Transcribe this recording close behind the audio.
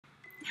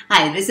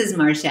Hi, this is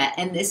Marcia,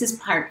 and this is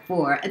part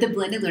 4 of the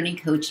Blended Learning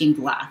Coaching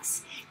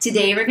Blocks.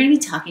 Today we're going to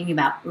be talking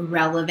about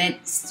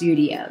relevant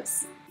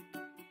studios.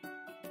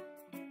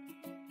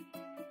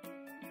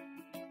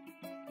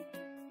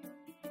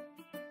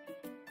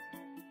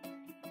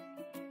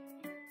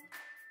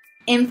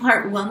 In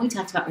part 1, we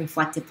talked about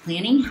reflective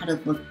planning, how to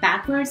look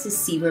backwards to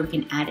see where we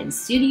can add in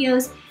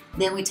studios.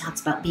 Then we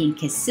talked about being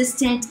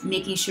consistent,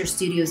 making sure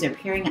studios are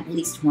appearing at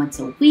least once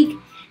a week.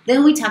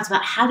 Then we talked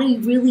about how to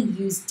really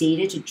use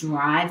data to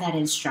drive that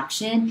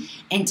instruction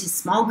and to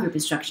small group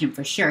instruction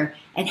for sure,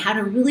 and how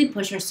to really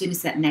push our students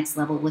to that next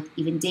level with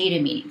even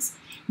data meetings.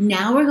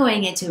 Now we're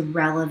going into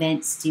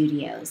relevant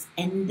studios,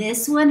 and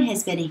this one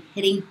has been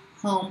hitting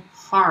home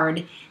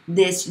hard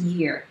this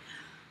year.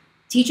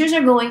 Teachers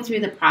are going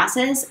through the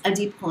process of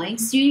deploying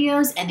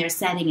studios and they're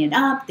setting it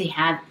up. They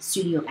have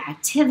studio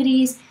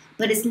activities,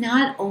 but it's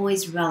not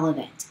always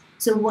relevant.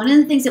 So one of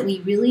the things that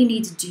we really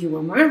need to do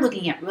when we're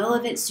looking at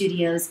relevant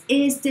studios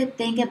is to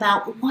think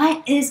about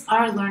what is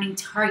our learning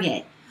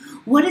target?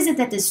 What is it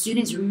that the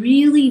students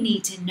really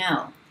need to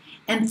know?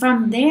 And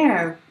from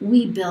there,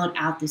 we build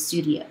out the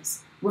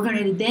studios. We're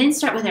going to then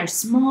start with our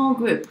small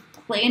group,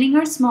 planning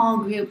our small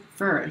group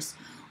first.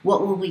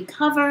 What will we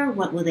cover?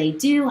 What will they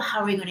do?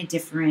 How are we going to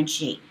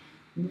differentiate?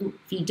 If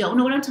you don't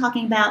know what I'm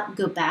talking about,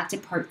 go back to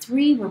part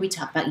 3 where we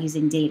talk about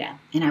using data.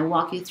 And I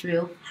walk you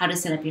through how to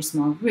set up your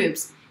small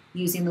groups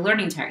using the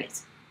learning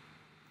targets.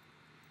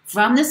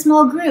 From the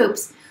small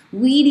groups,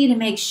 we need to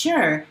make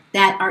sure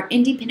that our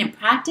independent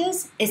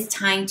practice is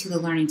tied to the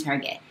learning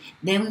target.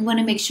 Then we want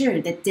to make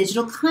sure that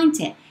digital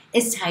content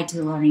is tied to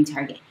the learning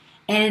target.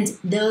 And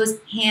those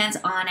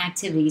hands-on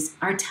activities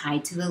are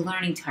tied to the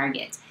learning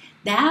target.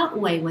 That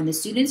way, when the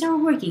students are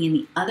working in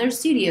the other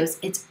studios,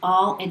 it's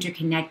all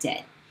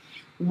interconnected.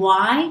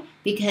 Why?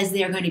 Because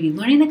they're going to be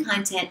learning the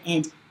content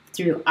and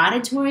through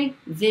auditory,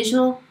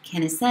 visual,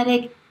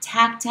 kinesthetic,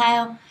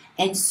 tactile,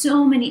 and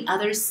so many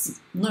other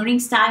learning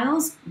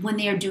styles when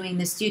they are doing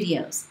the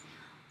studios.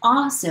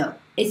 Also,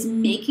 it's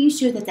making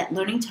sure that that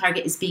learning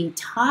target is being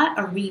taught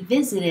or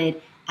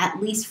revisited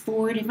at least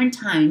 4 different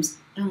times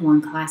in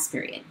one class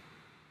period.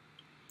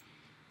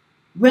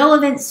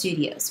 Relevant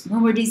studios.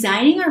 When we're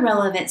designing our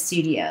relevant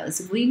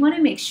studios, we want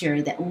to make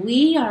sure that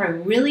we are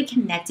really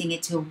connecting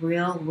it to a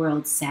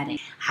real-world setting.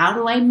 How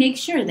do I make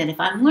sure that if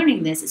I'm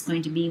learning this, it's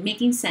going to be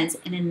making sense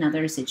in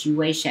another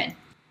situation?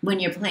 When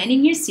you're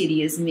planning your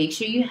studios, make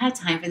sure you have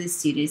time for the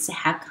students to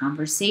have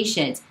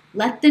conversations.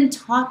 Let them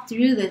talk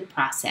through the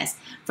process,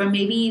 from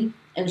maybe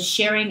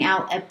sharing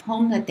out a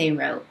poem that they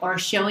wrote, or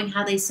showing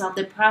how they solved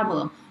the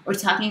problem, or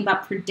talking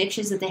about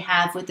predictions that they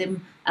have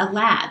within a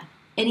lab.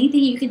 Anything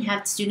you can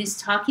have students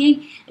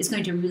talking is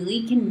going to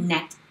really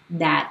connect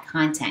that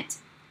content.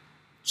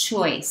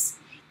 Choice.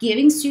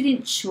 Giving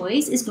student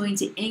choice is going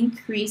to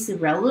increase the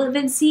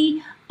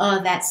relevancy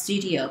of that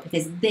studio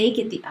because they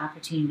get the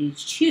opportunity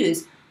to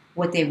choose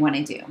what they want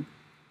to do.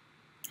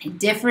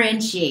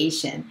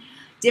 Differentiation.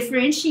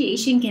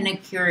 Differentiation can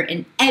occur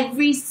in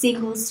every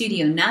single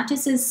studio, not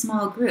just in a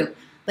small group,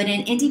 but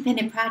in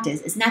independent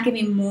practice. It's not going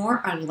to be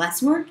more or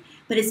less work,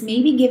 but it's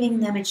maybe giving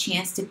them a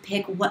chance to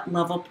pick what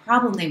level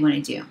problem they want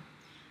to do.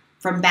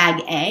 From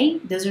bag A,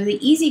 those are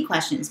the easy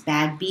questions.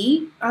 Bag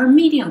B are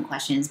medium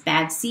questions.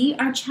 Bag C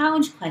are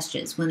challenge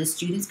questions. When the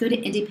students go to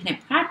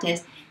independent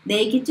practice,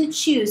 they get to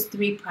choose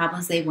 3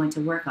 problems they want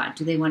to work on.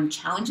 Do they want to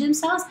challenge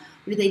themselves,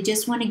 or do they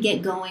just want to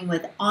get going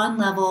with on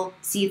level,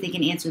 see if they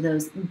can answer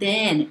those,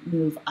 then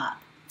move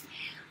up?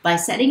 By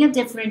setting up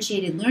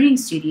differentiated learning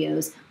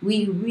studios,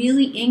 we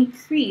really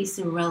increase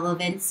the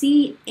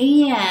relevancy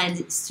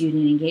and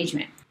student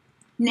engagement.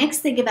 Next,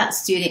 think about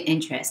student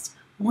interest.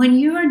 When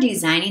you are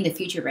designing the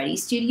Future Ready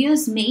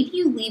studios, maybe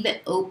you leave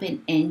it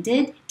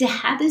open-ended to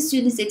have the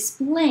students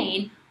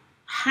explain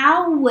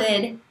how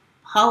would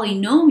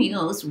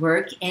polynomials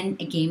work in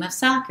a game of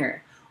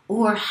soccer,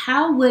 or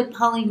how would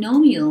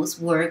polynomials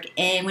work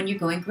when you're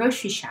going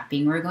grocery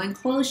shopping or going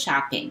clothes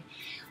shopping.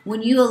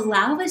 When you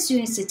allow the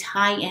students to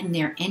tie in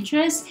their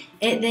interests,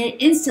 it then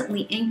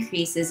instantly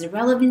increases the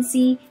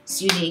relevancy,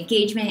 student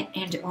engagement,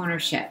 and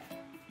ownership.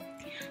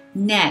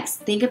 Next,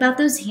 think about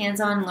those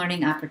hands-on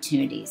learning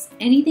opportunities.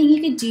 Anything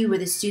you could do where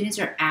the students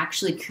are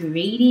actually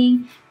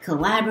creating,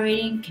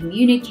 collaborating,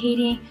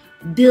 communicating,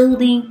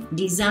 building,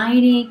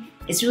 designing,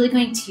 it's really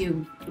going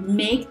to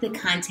make the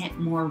content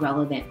more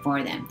relevant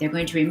for them. They're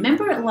going to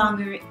remember it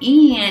longer,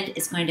 and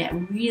it's going to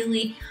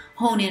really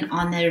hone in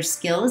on their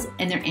skills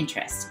and their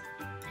interests.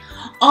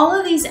 All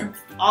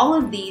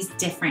of these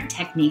different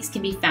techniques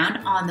can be found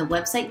on the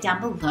website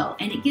down below,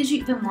 and it gives you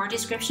even more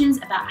descriptions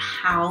about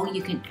how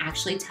you can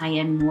actually tie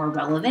in more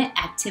relevant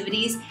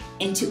activities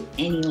into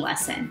any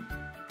lesson.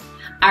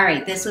 All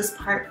right, this was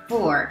part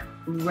 4,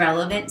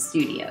 Relevant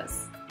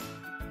Studios.